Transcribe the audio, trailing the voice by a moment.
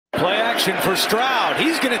Play action for Stroud.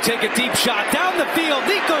 He's going to take a deep shot down the field.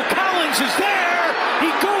 Nico Collins is there.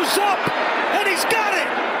 He goes up, and he's got it.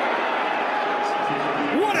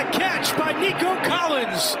 What a catch by Nico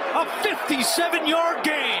Collins. A 57-yard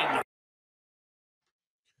gain.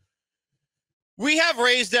 We have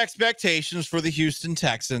raised expectations for the Houston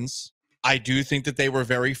Texans. I do think that they were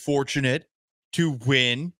very fortunate to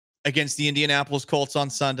win against the Indianapolis Colts on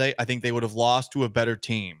Sunday. I think they would have lost to a better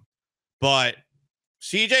team. But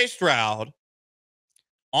CJ Stroud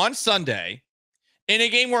on Sunday, in a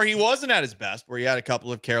game where he wasn't at his best, where he had a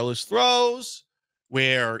couple of careless throws,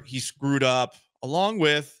 where he screwed up along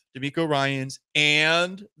with DeMeco Ryans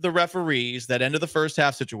and the referees, that end of the first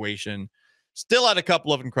half situation, still had a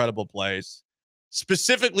couple of incredible plays.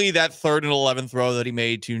 Specifically, that 3rd and 11 throw that he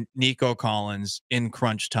made to Nico Collins in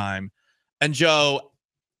crunch time. And Joe,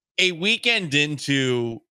 a weekend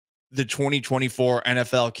into the 2024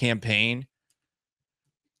 NFL campaign,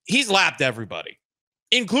 he's lapped everybody,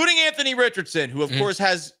 including Anthony Richardson, who, of course,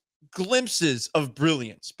 has glimpses of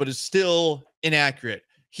brilliance, but is still inaccurate.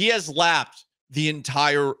 He has lapped the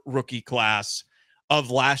entire rookie class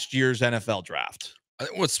of last year's NFL draft.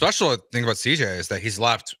 What's special, I think, about CJ is that he's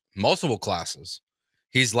lapped multiple classes.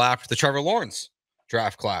 He's lapped the Trevor Lawrence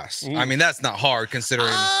draft class. Ooh. I mean, that's not hard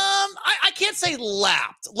considering. I can't say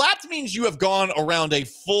lapped. Lapped means you have gone around a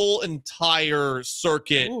full entire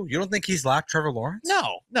circuit. Ooh, you don't think he's lapped Trevor Lawrence?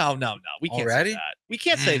 No. We can't Already? say that. We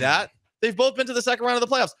can't say that. They've both been to the second round of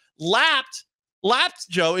the playoffs. Lapped,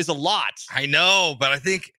 Joe, is a lot. I know, but I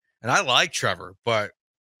think, and I like Trevor, but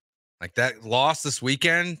like that loss this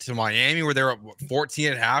weekend to Miami where they were up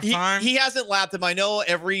 14 at halftime. He hasn't lapped him. I know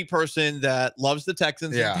every person that loves the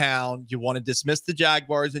Texans in town, you want to dismiss the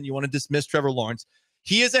Jaguars and you want to dismiss Trevor Lawrence.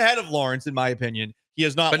 He is ahead of Lawrence, in my opinion. He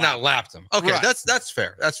has not, not lapped him. Okay, right. That's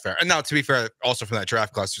fair. That's fair. And now, to be fair, also from that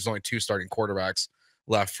draft class, there's only 2 starting quarterbacks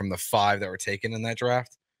left from the 5 that were taken in that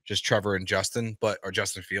draft, just Trevor and Justin, or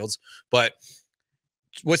Justin Fields. But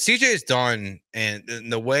what CJ has done and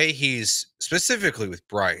the way he's specifically with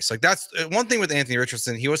Bryce, like that's one thing with Anthony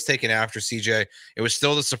Richardson. He was taken after CJ. It was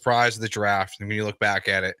still the surprise of the draft. And when you look back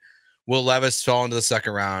at it, Will Levis fell into the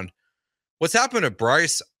second round. What's happened to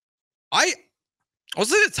Bryce? I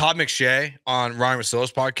was listening to Todd McShay on Ryan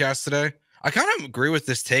Russillo's podcast today. I kind of agree with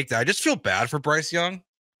this take that I just feel bad for Bryce Young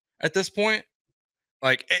at this point.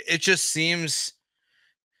 Like it just seems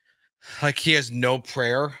like he has no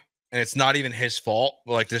prayer. And it's not even his fault.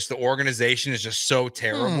 Like the organization is just so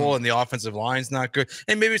terrible and the offensive line's not good.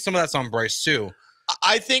 And maybe some of that's on Bryce too.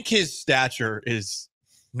 I think his stature is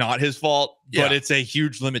not his fault, but it's a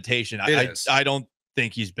huge limitation. I don't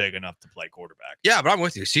think he's big enough to play quarterback. Yeah, but I'm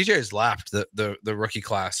with you. CJ has lapped the rookie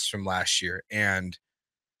class from last year. And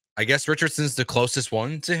I guess Richardson's the closest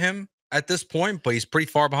one to him at this point, but he's pretty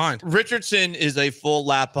far behind. Richardson is a full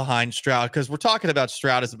lap behind Stroud because we're talking about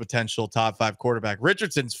Stroud as a potential top 5 quarterback.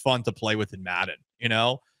 Richardson's fun to play with in Madden, you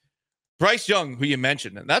know? Bryce Young, who you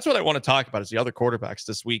mentioned, and that's what I want to talk about is the other quarterbacks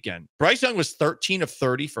this weekend. Bryce Young was 13 of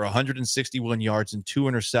 30 for 161 yards and 2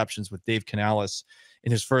 interceptions with Dave Canales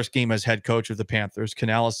in his first game as head coach of the Panthers.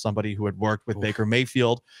 Canales, somebody who had worked with Baker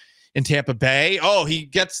Mayfield in Tampa Bay. Oh, he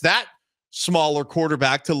gets that smaller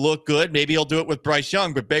quarterback to look good. Maybe he'll do it with Bryce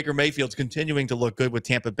Young, but Baker Mayfield's continuing to look good with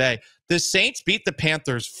Tampa Bay. The Saints beat the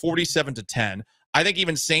Panthers 47-10. I think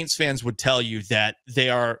even Saints fans would tell you that they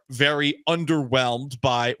are very underwhelmed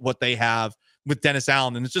by what they have with Dennis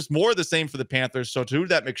Allen. And it's just more of the same for the Panthers. So to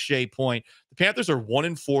that McShay point, the Panthers are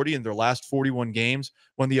 1-40 in their last 41 games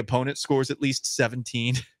when the opponent scores at least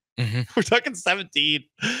 17. We're talking 17.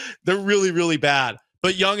 They're really, really bad.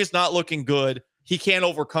 But Young is not looking good. He can't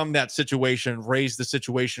overcome that situation, raise the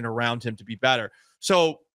situation around him to be better.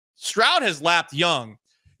 So Stroud has lapped Young.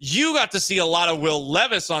 You got to see a lot of Will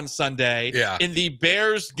Levis on Sunday in the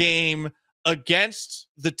Bears game against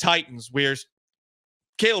the Titans, where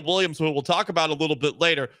Caleb Williams, who we'll talk about a little bit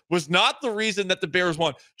later, was not the reason that the Bears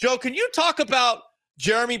won. Joe, can you talk about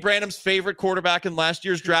Jeremy Branham's favorite quarterback in last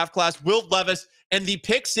year's draft class, Will Levis, and the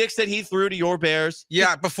pick 6 that he threw to your Bears?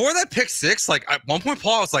 Yeah, before that pick 6, like at one point,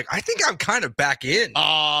 Paul was like, I think I'm kind of back in.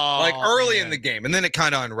 Like early in the game, and then it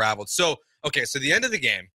kind of unraveled. So, okay, so the end of the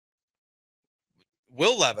game,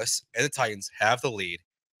 Will Levis and the Titans have the lead,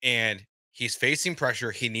 and he's facing pressure.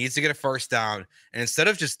 He needs to get a first down, and instead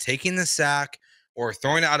of just taking the sack or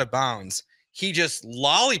throwing it out of bounds, he just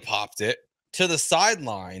lollipopped it to the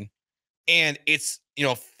sideline, and it's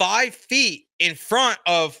 5 feet in front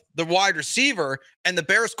of the wide receiver, and the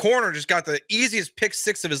Bears corner just got the easiest pick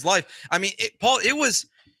 6 of his life. I mean, Paul,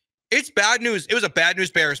 it's bad news. It was a bad news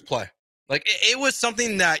Bears play. Like it was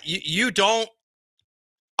something that you don't.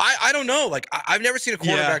 I don't know. Like I've never seen a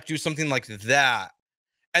quarterback do something like that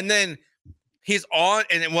And then he's on,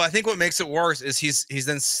 and I think what makes it worse is he's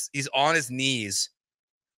on his knees,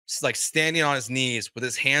 like standing on his knees with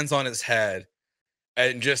his hands on his head,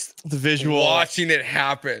 and just the visual watching it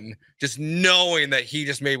happen, just knowing that he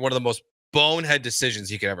just made one of the most bonehead decisions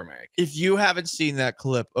he could ever make. If you haven't seen that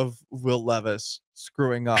clip of Will Levis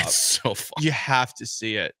screwing up, It's so fun. You have to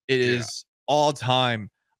see it. It is all time.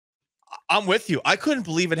 I'm with you. I couldn't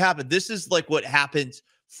believe it happened. This is like what happens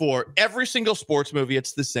for every single sports movie.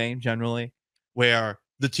 It's the same generally, where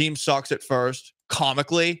the team sucks at first,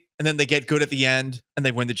 comically, and then they get good at the end and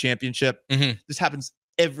they win the championship. Mm-hmm. This happens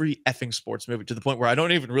every effing sports movie, to the point where I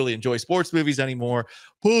don't even really enjoy sports movies anymore.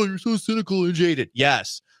 Oh, you're so cynical and jaded.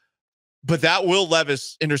 Yes. But that Will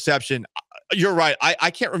Levis interception, you're right.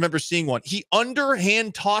 I can't remember seeing one. He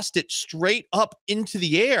underhand tossed it straight up into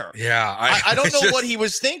the air. Yeah. I don't know what he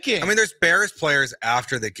was thinking. I mean, there's Bears players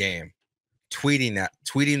after the game tweeting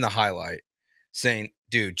the highlight saying,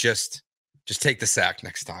 dude, just take the sack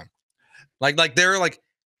next time.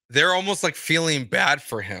 They're almost like feeling bad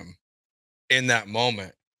for him in that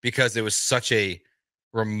moment because it was such a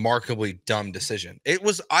remarkably dumb decision.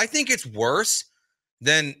 I think it's worse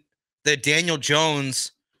than the Daniel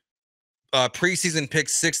Jones preseason pick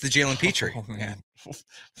 6 to Jalen Petrie. Oh, man.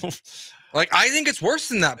 I think it's worse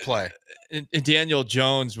than that play. And Daniel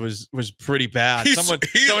Jones was pretty bad. Someone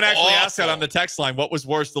actually asked that on the text line. What was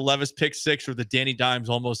worse, the Levis pick 6 or the Danny Dimes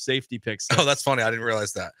almost safety pick 6? Oh, that's funny. I didn't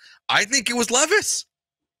realize that. I think it was Levis.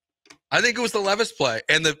 I think it was the Levis play,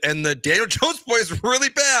 and the Daniel Jones play is really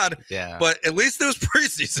bad. Yeah, but at least it was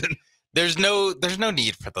preseason. There's no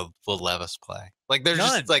need for the Will Levis play. There's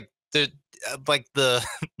none. Just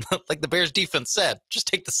the Bears defense said, just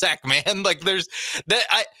take the sack, man. There's that.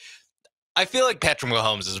 I feel like Patrick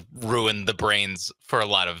Mahomes has ruined the brains for a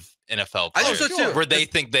lot of NFL players. I think so too. Where they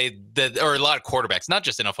think or a lot of quarterbacks, not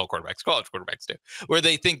just NFL quarterbacks, college quarterbacks too, where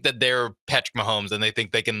they think that they're Patrick Mahomes and they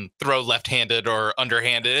think they can throw left-handed or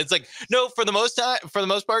underhanded. It's like, no, for the most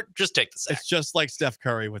part, just take the sack. It's just like Steph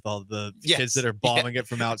Curry with all the kids that are bombing it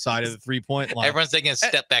from outside of the 3-point line. Everyone's taking a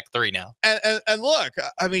step back 3 now. And look,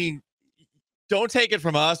 I mean, don't take it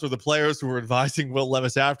from us or the players who were advising Will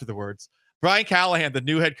Levis afterwards. Brian Callahan, the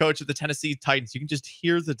new head coach of the Tennessee Titans, you can just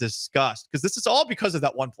hear the disgust because this is all because of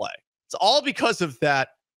that one play. It's all because of that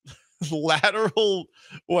lateral,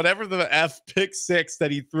 whatever the F pick 6 that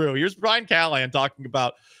he threw. Here's Brian Callahan talking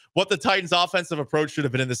about what the Titans' offensive approach should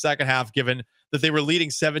have been in the second half, given that they were leading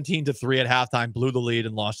 17-3 at halftime, blew the lead,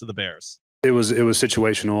 and lost to the Bears. It was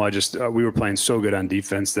situational. We were playing so good on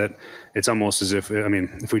defense that it's almost as if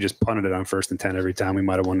we just punted it on 1st and 10 every time, we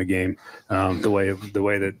might have won the game. The way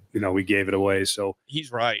that we gave it away. So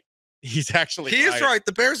he's right. He's actually he is right.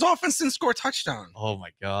 The Bears offense didn't score a touchdown. Oh my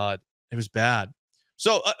God, it was bad.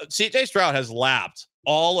 So CJ Stroud has lapped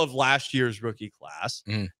all of last year's rookie class,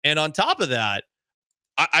 and on top of that,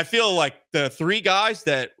 I feel like the 3 guys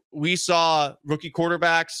that we saw rookie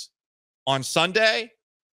quarterbacks on Sunday,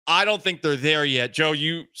 I don't think they're there yet. Joe,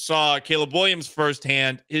 you saw Caleb Williams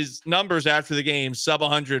firsthand. His numbers after the game, sub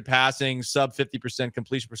 100 passing, sub 50%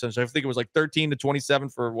 completion percentage. I think it was 13 to 27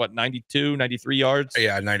 for 92, 93 yards.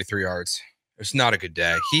 Yeah, 93 yards. It's not a good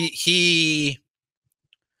day.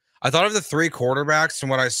 I thought of the 3 quarterbacks from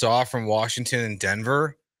what I saw from Washington and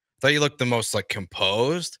Denver. I thought he looked the most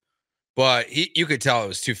composed, but you could tell it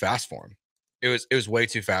was too fast for him. It was way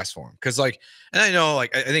too fast for him. Cause and I know, I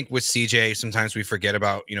think with CJ, sometimes we forget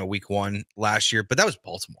about, week 1 last year, but that was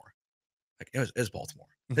Baltimore. It was Baltimore.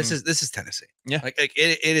 Mm-hmm. This is Tennessee. Yeah.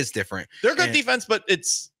 It is different. They're good defense, but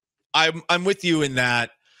I'm with you in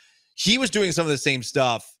that he was doing some of the same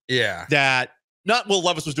stuff. Yeah. That not Will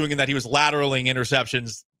Levis was doing, in that he was lateraling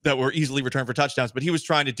interceptions that were easily returned for touchdowns, but he was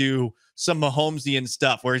trying to do some Mahomesian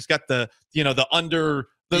stuff where he's got the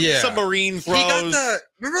submarine throws.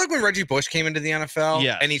 Remember when Reggie Bush came into the NFL?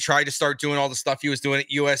 Yeah. And he tried to start doing all the stuff he was doing at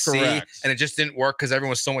USC. Correct. And it just didn't work because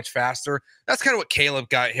everyone was so much faster. That's kind of what Caleb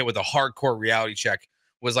got hit with a hardcore reality check,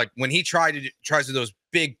 was when he tries to do those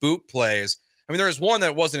big boot plays. I mean, there was one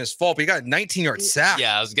that wasn't his fault, but he got a 19-yard sack.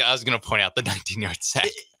 Yeah, I was going to point out the 19-yard sack.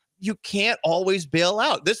 You can't always bail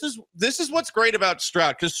out. This is what's great about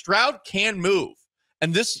Stroud, because Stroud can move.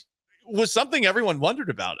 And this was something everyone wondered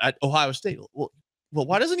about at Ohio State. Well,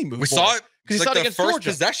 why doesn't he move? We saw it because he's the first Georgia.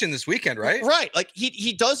 possession this weekend, right? Right.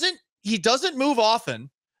 He doesn't move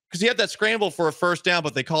often, because he had that scramble for a first down,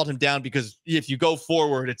 but they called him down because if you go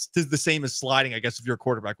forward, it's the same as sliding, I guess, if you're a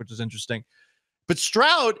quarterback, which is interesting. But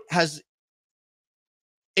Stroud has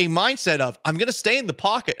a mindset of, I'm going to stay in the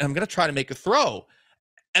pocket and I'm going to try to make a throw.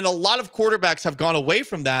 And a lot of quarterbacks have gone away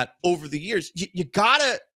from that over the years. You got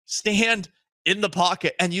to stand in the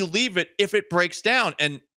pocket and you leave it if it breaks down.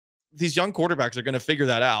 And these young quarterbacks are going to figure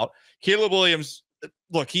that out. Caleb Williams,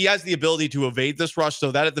 look, he has the ability to evade this rush,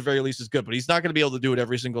 so that at the very least is good, but he's not going to be able to do it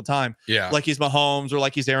every single time. Yeah. Like he's Mahomes or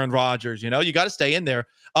like he's Aaron Rodgers. You know, you got to stay in there.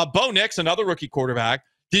 Bo Nix, another rookie quarterback.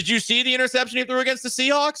 Did you see the interception he threw against the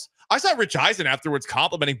Seahawks? I saw Rich Eisen afterwards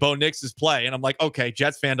complimenting Bo Nix's play, and I'm like, okay,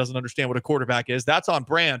 Jets fan doesn't understand what a quarterback is. That's on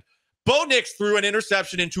brand. Bo Nix threw an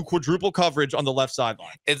interception into quadruple coverage on the left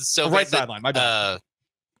sideline. It's so right sideline. My bad.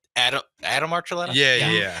 Adam Archuleta?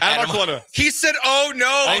 Yeah. Adam Archuleta. He said, "Oh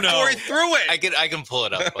no!" before he threw it. I can pull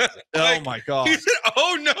it up. Oh my god. He said,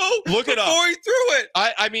 "Oh no!" Look it up before he threw it.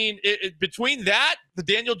 I mean, between that, the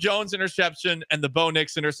Daniel Jones interception, and the Bo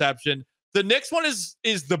Nix interception, the Nix one is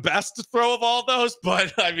the best throw of all those.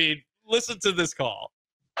 But I mean, listen to this call.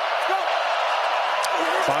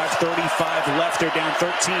 5:35 left. They're down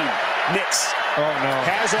 13. Nix. Oh no.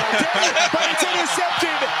 Has all day, but it's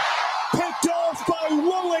intercepted. Picked off by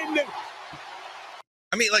Woolen.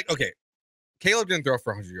 I mean, like, okay, Caleb didn't throw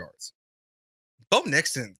for 100 yards. Bo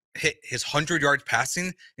Nix didn't hit his 100 yards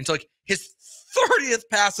passing until like his 30th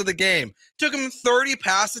pass of the game. Took him 30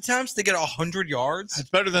 pass attempts to get 100 yards. It's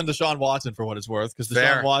better than Deshaun Watson for what it's worth, because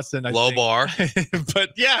Fair. Deshaun Watson, Low bar. But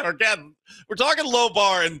yeah, again, we're talking low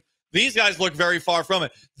bar, and these guys look very far from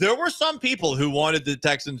it. There were some people who wanted the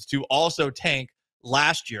Texans to also tank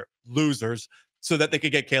last year, losers, so that they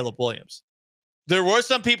could get Caleb Williams. There were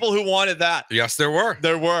some people who wanted that. Yes, there were.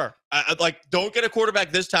 There were. Like, don't get a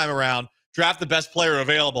quarterback this time around, draft the best player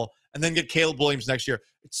available, and then get Caleb Williams next year.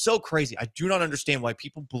 It's so crazy. I do not understand why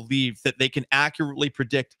people believe that they can accurately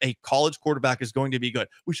predict a college quarterback is going to be good.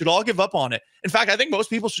 We should all give up on it. In fact, I think most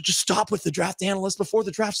people should just stop with the draft analyst before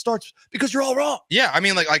the draft starts, because you're all wrong. Yeah, I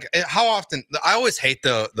mean, like how often? I always hate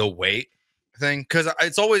the wait thing, because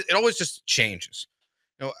it always just changes.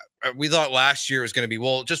 You know, we thought last year was going to be,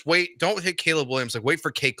 well, just wait. Don't hit Caleb Williams. Like, wait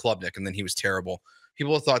for Kate Klubnik, and then he was terrible.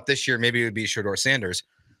 People thought this year maybe it would be Shedeur Sanders.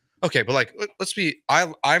 Okay, but like, let's be.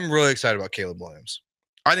 I'm really excited about Caleb Williams.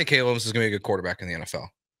 I think Caleb Williams is going to be a good quarterback in the NFL.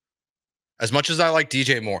 As much as I like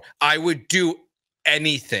DJ Moore, I would do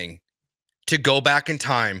anything to go back in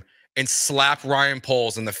time and slap Ryan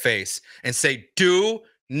Poles in the face and say, do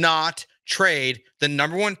not trade the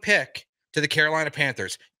 #1 pick to the Carolina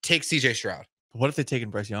Panthers. Take CJ Stroud. What if they taken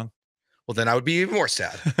Bryce Young? Well, then I would be even more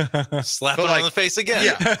sad. Slap it on the face again.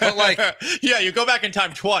 Yeah, but like, yeah, you go back in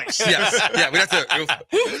time twice. Yes, yeah, we have to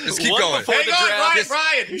just keep going. before the draft.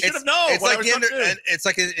 Ryan, you should have known. It's like it's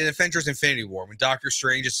like in Avengers Infinity War when Doctor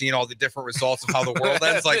Strange is seeing all the different results of how the world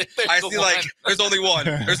ends. Like, I see, like, there's only one.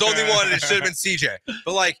 There's only one, and it should have been CJ.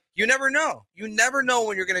 But like, you never know. You never know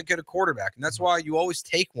when you're going to get a quarterback, and that's why you always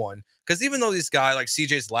take one. Because even though these guys, like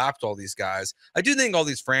CJ's lapped all these guys, I do think all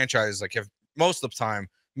these franchises like have most of the time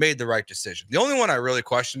made the right decision. The only one I really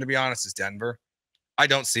question, to be honest, is Denver. I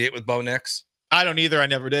don't see it with Bo Nix. I don't either. I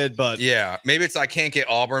never did, but yeah, maybe it's I can't get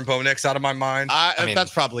Auburn Bo Nix out of my mind. I mean,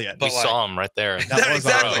 that's probably it. We saw him right there.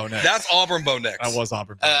 Exactly. That's Auburn Bo Nix. That was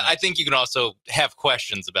Auburn. I think you can also have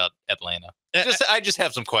questions about Atlanta. I just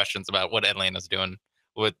have some questions about what Atlanta's doing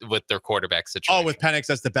with their quarterback situation. Oh, with Penix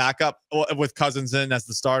as the backup, with Cousins in as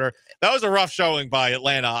the starter. That was a rough showing by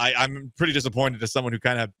Atlanta. I'm pretty disappointed as someone who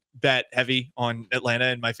kind of bet heavy on Atlanta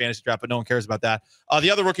in my fantasy draft, but no one cares about that.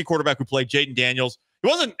 The other rookie quarterback who played, Jaden Daniels,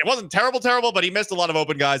 it wasn't terrible, but he missed a lot of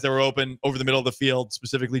open guys that were open over the middle of the field,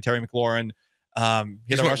 specifically Terry McLaurin. He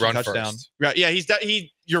had a rushing touchdown. Right? Yeah,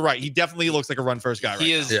 you're right. He definitely looks like a run first guy.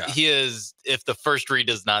 He is. If the first read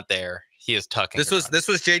is not there, he is tucking. This was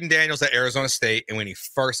Jaden Daniels at Arizona State, and when he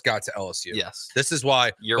first got to LSU. Yes. This is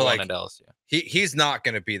why you're one at LSU. He's not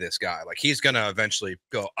going to be this guy. Like, he's going to eventually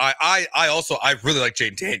go. I really like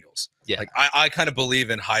Jaden Daniels. Yeah. Like, I kind of believe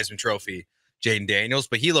in Heisman Trophy Jaden Daniels,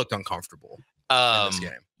 but he looked uncomfortable in this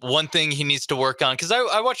game. One thing he needs to work on, because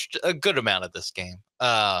I watched a good amount of this game.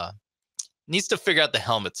 Needs to figure out the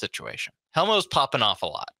helmet situation. Helmet was popping off a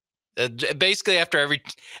lot. Basically, after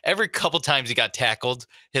every couple times he got tackled,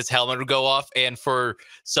 his helmet would go off. And for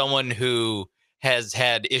someone who has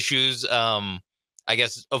had issues, I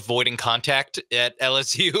guess, avoiding contact at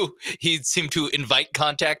LSU, he seemed to invite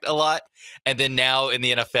contact a lot. And then now in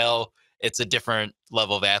the NFL, it's a different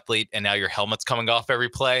level of athlete, and now your helmet's coming off every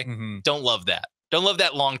play. Mm-hmm. Don't love that. Don't love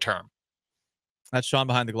that long term. That's Sean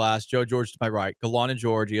behind the glass. Joe George to my right. Galon and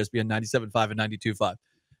George, ESPN 97.5 and 92.5.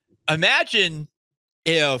 Imagine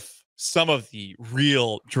if some of the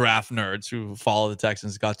real draft nerds who follow the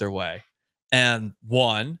Texans got their way. And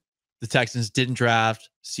one, the Texans didn't draft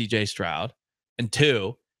CJ Stroud. And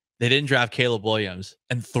two, they didn't draft Caleb Williams.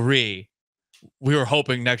 And three, we were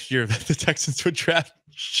hoping next year that the Texans would draft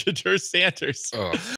Shedeur Sanders.